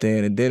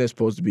nightstand, and then it's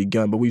supposed to be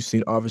gun. But we've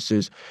seen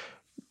officers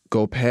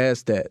go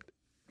past that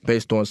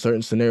based on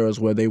certain scenarios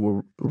where they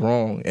were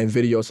wrong, and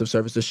videos have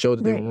surfaced to show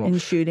that they were wrong. And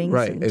shootings.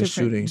 Right, and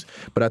shootings.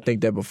 But I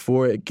think that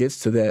before it gets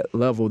to that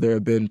level, there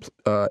have been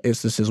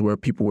instances where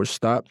people were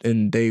stopped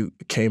and they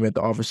came at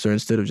the officer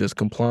instead of just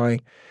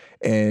complying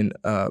and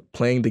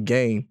playing the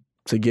game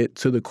to get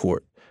to the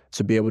court,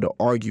 to be able to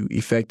argue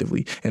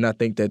effectively. And I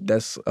think that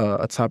that's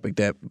a topic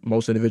that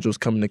most individuals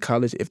coming to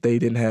college, if they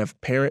didn't have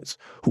parents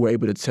who were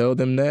able to tell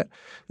them that,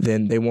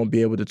 then they won't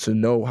be able to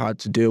know how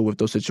to deal with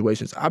those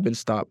situations. I've been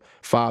stopped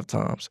 5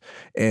 times,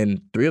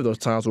 and 3 of those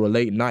times were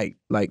late night.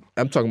 Like,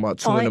 I'm talking about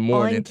 2 in the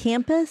morning. On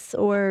campus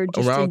or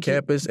just around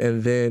campus,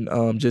 and then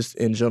just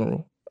in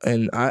general.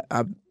 And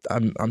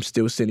I'm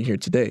still sitting here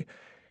today.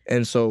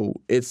 And so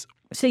it's...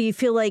 So you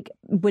feel like,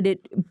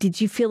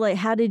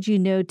 how did you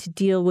know to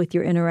deal with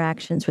your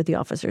interactions with the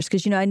officers?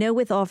 Because, I know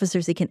with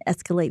officers, it can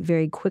escalate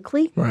very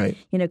quickly. Right.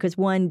 Because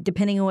one,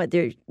 depending on what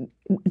their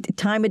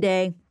time of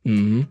day,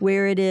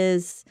 where it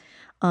is,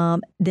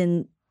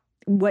 then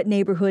what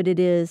neighborhood it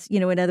is.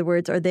 In other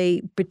words, are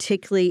they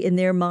particularly in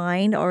their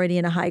mind already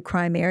in a high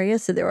crime area,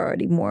 so they're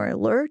already more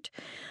alert?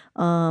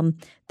 Then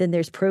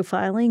there's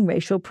profiling,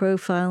 racial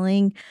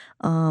profiling,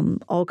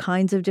 all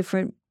kinds of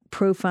different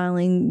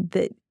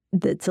profiling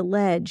that's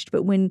alleged.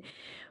 But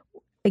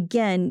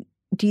again,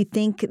 do you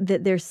think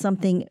that there's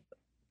something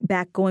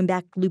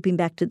looping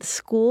back to the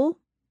school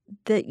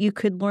that you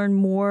could learn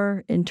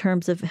more in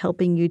terms of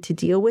helping you to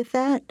deal with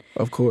that?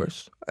 Of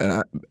course.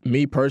 And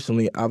me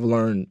personally, I've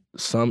learned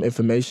some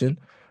information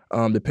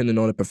depending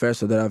on the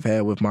professor that I've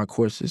had with my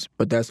courses.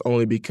 But that's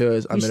only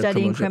because I'm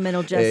studying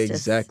criminal justice.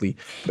 Exactly.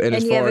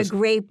 And you have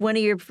one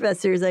of your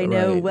professors I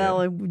know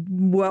and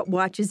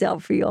watches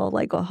out for y'all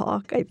like a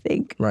hawk, I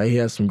think. Right. He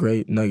has some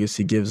great nuggets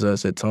he gives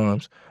us at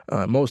times.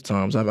 Most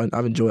times. I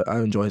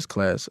enjoy his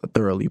class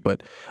thoroughly.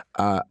 But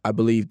I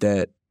believe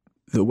that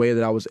the way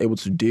that I was able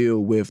to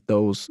deal with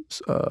those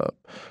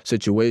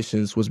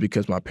situations was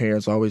because my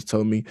parents always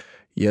told me,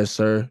 yes,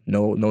 sir,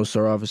 no,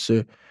 sir,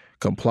 officer.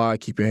 Comply,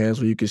 keep your hands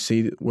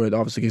where the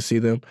officer can see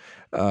them,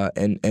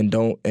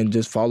 and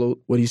just follow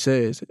what he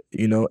says,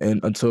 and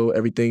until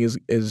everything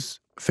is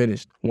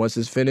finished. Once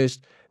it's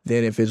finished,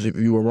 then if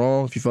you were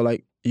wrong, if you felt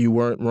like you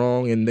weren't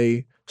wrong and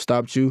they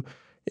stopped you,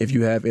 if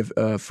you have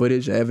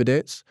footage,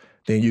 evidence,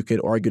 then you can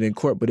argue it in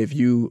court. But if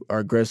you are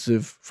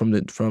aggressive from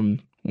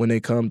when they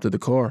come to the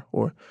car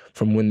or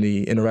from when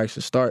the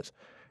interaction starts,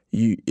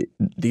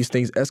 these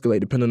things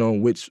escalate depending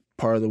on which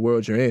part of the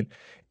world you're in,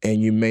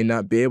 and you may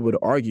not be able to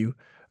argue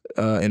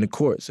in the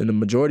courts. And the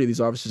majority of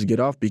these officers get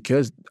off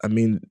because,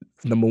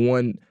 number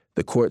one,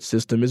 the court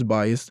system is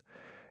biased.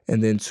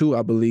 And then 2,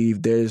 I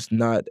believe there's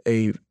not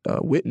a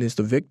witness,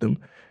 the victim,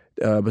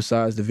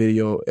 besides the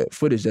video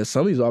footage. That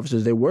some of these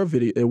officers, there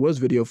was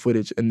video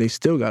footage and they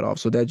still got off.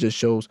 So that just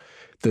shows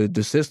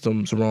the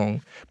system's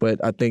wrong. But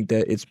I think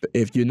that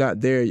if you're not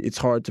there, it's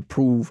hard to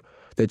prove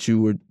that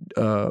you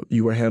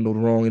were handled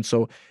wrong. And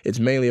so it's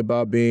mainly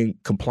about being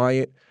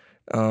compliant,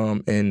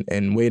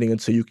 and waiting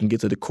until you can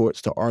get to the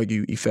courts to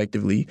argue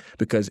effectively,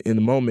 because in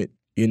the moment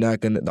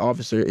the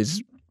officer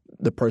is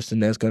the person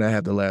that's gonna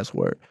have the last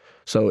word.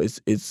 So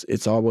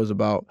it's always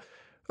about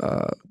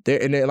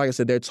and like I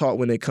said, they're taught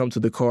when they come to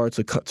the car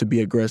to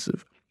be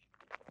aggressive.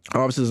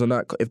 Officers are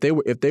not. If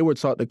they were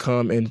taught to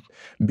come and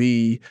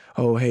be,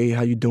 oh hey,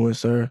 how you doing,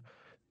 sir?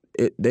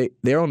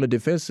 They're on the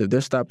defensive. They're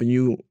stopping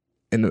you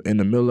in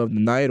the middle of the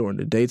night or in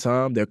the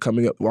daytime. They're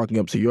walking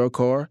up to your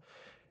car.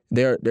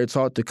 They're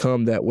taught to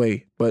come that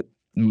way, but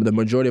the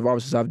majority of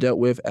officers I've dealt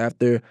with,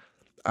 after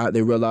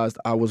they realized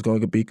I was going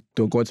to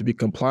be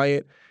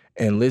compliant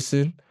and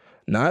listen,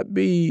 not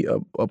be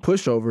a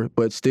pushover,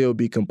 but still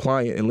be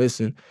compliant and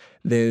listen,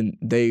 then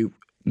they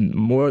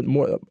more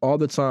all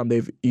the time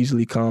they've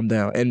easily calmed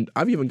down. And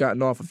I've even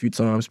gotten off a few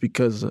times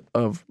because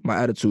of my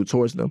attitude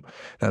towards them.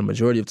 And the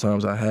majority of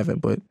times I haven't,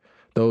 but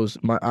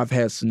I've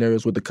had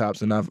scenarios with the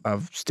cops, and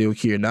I've still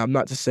here. Now, I'm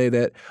not to say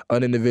that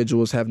other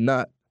individuals have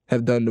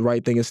done the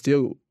right thing and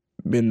still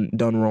been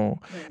done wrong.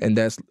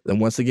 Right.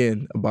 And once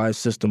again, a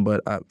biased system.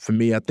 But for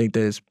me, I think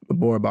that it's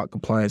more about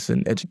compliance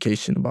and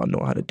education about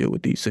knowing how to deal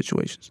with these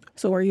situations.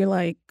 So were you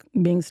like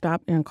being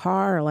stopped in a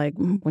car, or like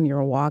when you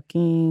were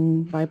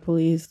walking by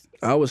police?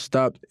 I was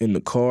stopped in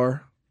the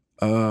car,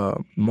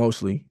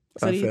 mostly.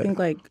 So do you think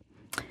like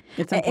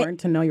it's important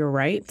to know your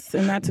rights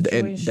in that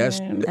situation? That's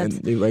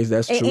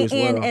true as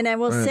well. And I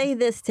will say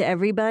this to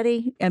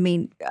everybody.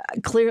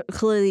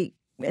 Clearly,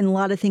 and a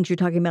lot of things you're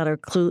talking about are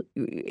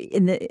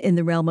in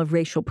the realm of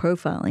racial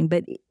profiling.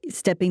 But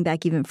stepping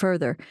back even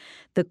further,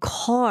 the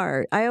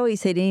car, I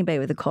always say to anybody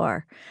with a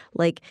car,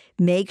 like,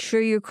 make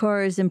sure your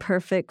car is in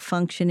perfect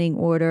functioning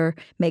order.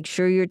 Make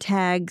sure your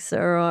tags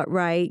are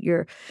right,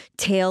 your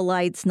tail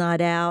light's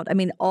not out. I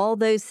mean, all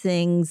those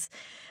things,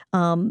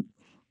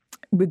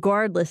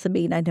 regardless. I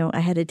mean, I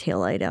had a tail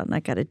light out and I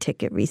got a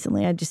ticket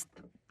recently. I just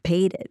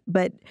paid it.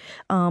 But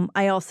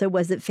I also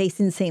wasn't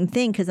facing the same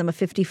thing because I'm a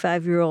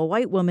 55-year-old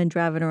white woman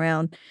driving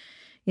around,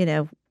 you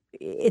know.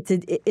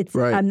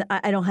 Right.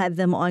 I don't have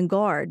them on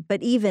guard,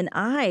 but even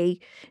I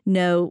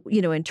know,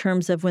 you know, in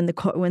terms of when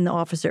the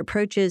officer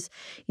approaches,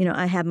 you know,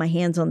 I have my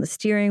hands on the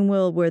steering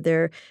wheel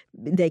where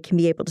they can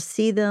be able to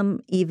see them,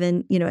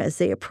 even, you know, as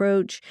they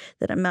approach.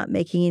 That I'm not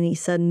making any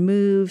sudden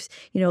moves.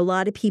 You know, a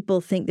lot of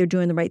people think they're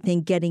doing the right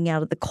thing, getting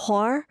out of the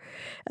car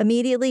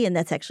immediately, and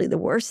that's actually the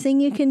worst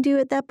thing you can do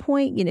at that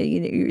point. You know,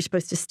 you're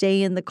supposed to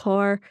stay in the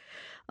car.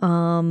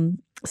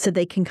 So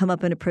they can come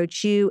up and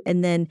approach you.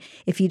 And then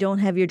if you don't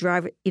have your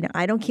driver, you know,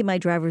 I don't keep my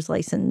driver's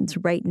license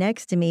right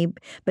next to me.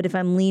 But if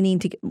I'm leaning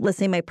to, let's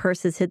say my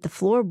purse has hit the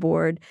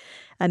floorboard,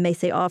 I may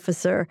say,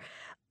 officer,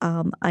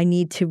 I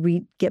need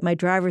to get my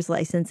driver's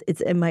license.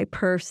 It's in my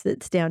purse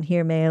that's down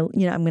here. I'm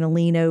going to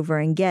lean over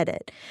and get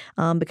it.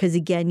 Because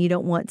again, you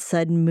don't want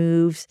sudden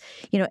moves,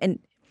 you know, and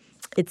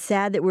it's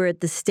sad that we're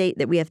at the state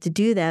that we have to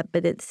do that.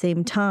 But at the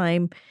same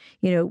time,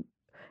 you know,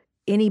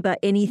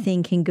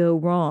 anything can go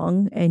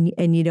wrong,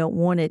 and you don't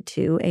want it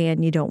to,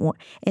 and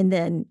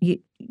then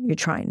you're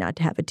trying not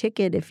to have a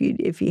ticket if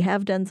you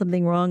have done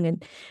something wrong,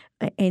 and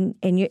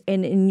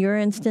in your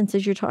instance,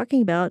 as you're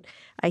talking about,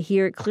 I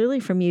hear it clearly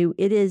from you.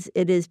 It is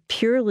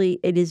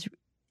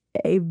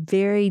a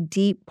very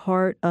deep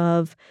part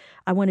of,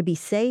 I want to be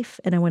safe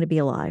and I want to be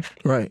alive,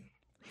 Right.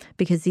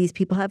 because these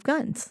people have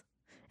guns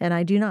and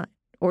I do not.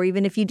 Or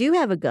even if you do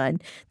have a gun,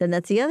 then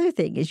that's the other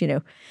thing is, you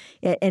know,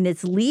 and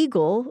it's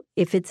legal.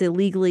 If it's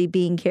illegally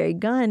being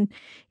carried gun,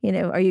 you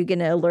know, are you going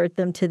to alert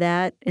them to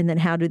that? And then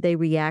how do they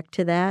react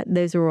to that?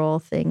 Those are all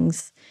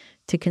things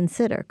to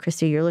consider.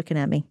 Christy, you're looking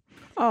at me.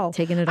 Oh,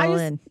 taking it all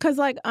in. Because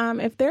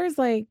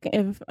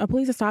if a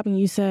police is stopping,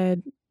 you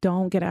said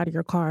don't get out of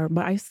your car.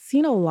 But I've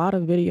seen a lot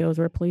of videos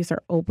where police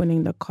are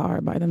opening the car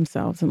by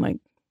themselves and like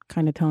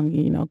kind of telling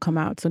you, you know, come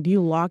out. So do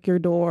you lock your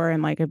door?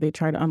 And like if they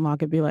try to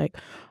unlock it, be like,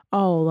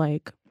 oh,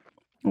 like,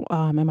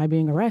 am I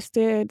being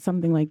arrested?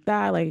 Something like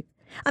that. Like,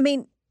 I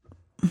mean,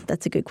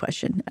 that's a good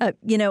question.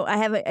 You know, I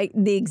have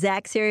the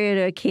exact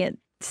scenario I can't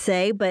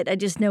say, but I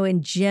just know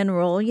in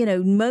general, you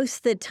know, most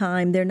of the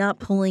time they're not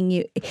pulling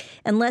you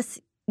unless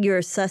you're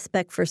a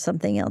suspect for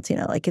something else. You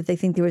know, like if they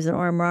think there was an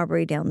armed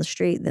robbery down the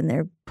street, then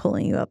they're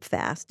pulling you up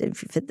fast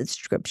if you fit the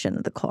description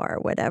of the car or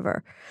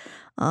whatever.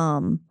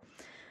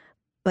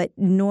 But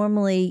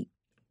normally,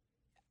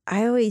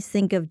 I always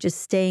think of just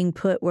staying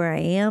put where I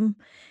am.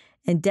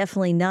 And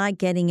definitely not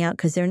getting out,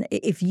 because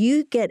if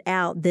you get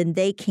out, then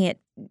they can't.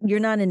 You're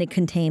not in a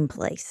contained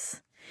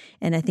place,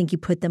 and I think you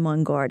put them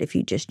on guard if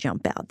you just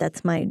jump out.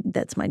 That's my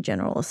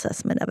general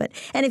assessment of it.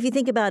 And if you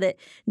think about it,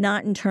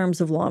 not in terms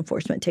of law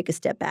enforcement, take a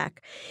step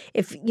back.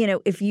 If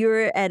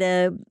you're at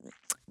a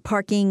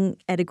parking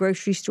at a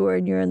grocery store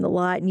and you're in the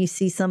lot and you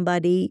see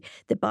somebody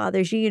that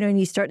bothers you, you know, and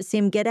you start to see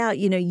them get out,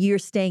 you know, you're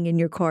staying in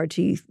your car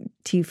till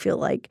you feel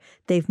like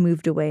they've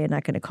moved away and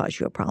not going to cause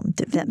you a problem,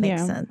 if that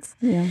makes sense.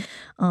 Yeah.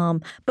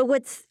 But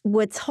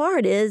what's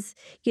hard is,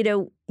 you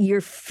know, your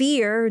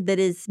fear that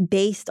is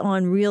based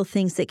on real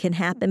things that can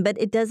happen, but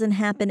it doesn't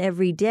happen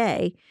every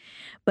day.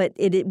 But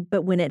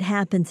when it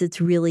happens,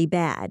 it's really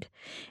bad,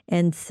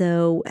 and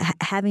so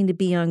having to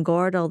be on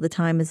guard all the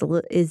time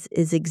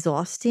is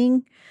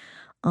exhausting.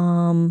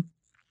 I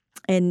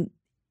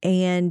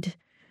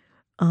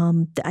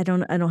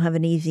don't have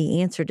an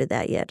easy answer to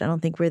that yet. I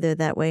don't think we're there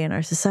that way in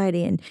our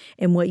society.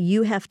 And what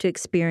you have to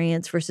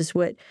experience versus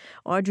what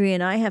Audrey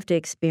and I have to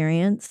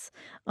experience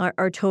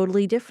are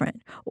totally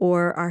different.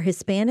 Or our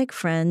Hispanic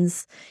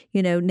friends,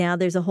 you know, now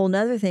there's a whole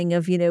nother thing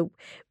of, you know,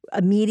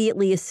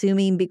 immediately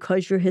assuming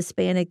because you're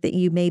Hispanic that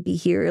you may be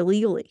here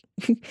illegally,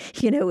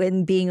 you know,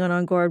 and being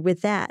on guard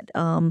with that.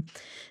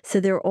 So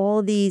there are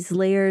all these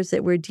layers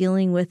that we're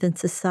dealing with in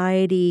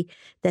society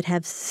that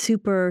have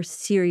super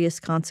serious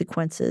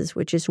consequences,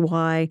 which is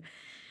why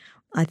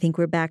I think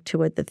we're back to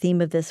what the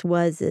theme of this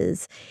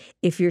is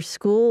if your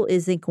school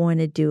isn't going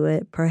to do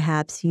it,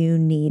 perhaps you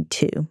need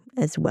to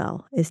as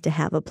well, is to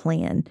have a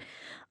plan.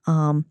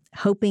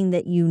 Hoping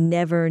that you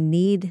never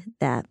need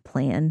that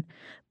plan,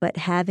 but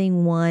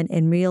having one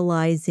and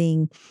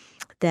realizing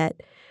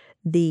that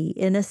the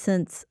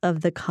innocence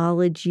of the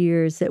college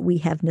years that we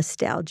have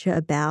nostalgia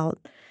about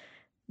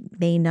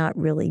may not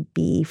really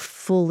be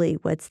fully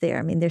what's there.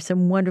 I mean, there's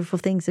some wonderful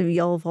things that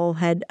y'all have all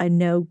had, I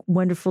know,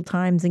 wonderful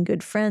times and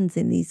good friends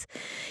in these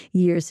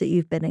years that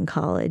you've been in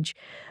college.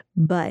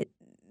 But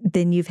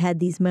then you've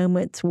had these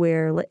moments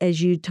where,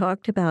 as you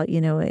talked about,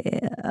 you know,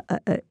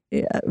 a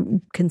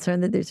concern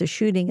that there's a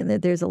shooting and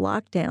that there's a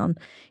lockdown.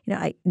 You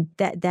know,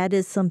 that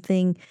is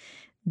something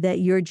that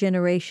your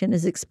generation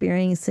is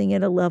experiencing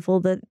at a level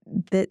that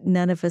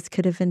none of us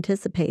could have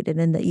anticipated,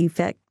 and that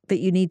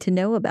you need to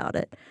know about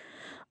it.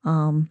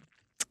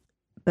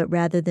 But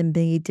rather than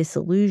be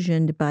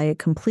disillusioned by it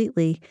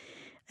completely,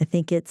 I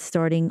think it's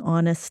starting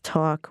honest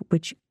talk,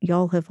 which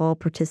y'all have all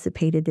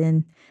participated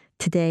in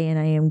today, and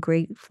I am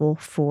grateful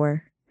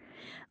for.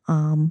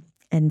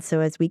 And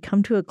so as we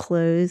come to a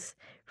close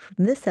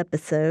from this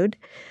episode,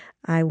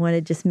 I want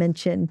to just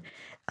mention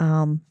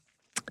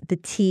the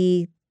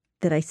tea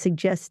that I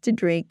suggest to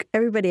drink.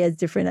 Everybody has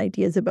different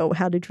ideas about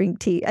how to drink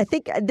tea. I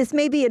think this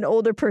may be an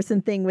older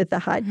person thing with the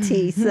hot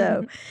tea.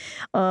 So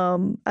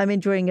I'm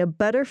enjoying a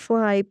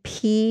butterfly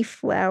pea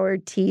flower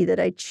tea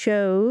that I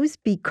chose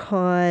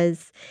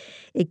because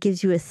it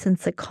gives you a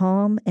sense of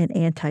calm and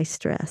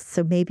anti-stress.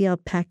 So maybe I'll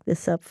pack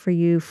this up for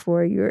you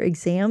for your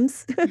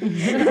exams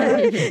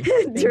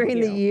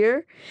during the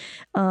year.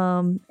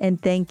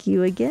 And thank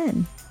you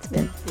again.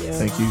 Thank you.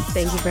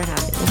 Thank you for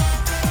having me.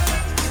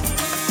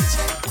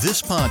 This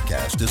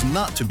podcast is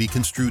not to be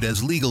construed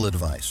as legal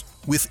advice.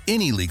 With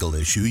any legal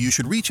issue, you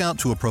should reach out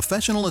to a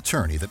professional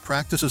attorney that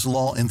practices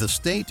law in the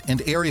state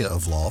and area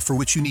of law for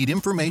which you need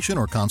information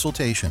or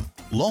consultation.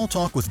 Law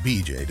Talk with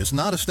BJ does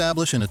not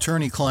establish an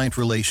attorney-client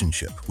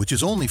relationship, which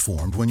is only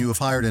formed when you have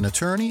hired an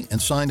attorney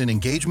and signed an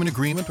engagement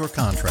agreement or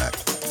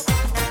contract.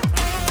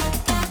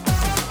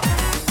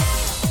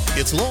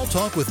 It's Law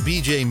Talk with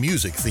BJ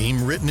music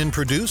theme written and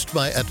produced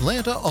by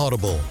Atlanta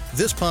Audible.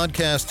 This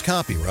podcast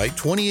copyright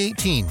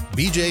 2018,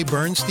 BJ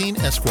Bernstein,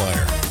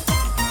 Esquire.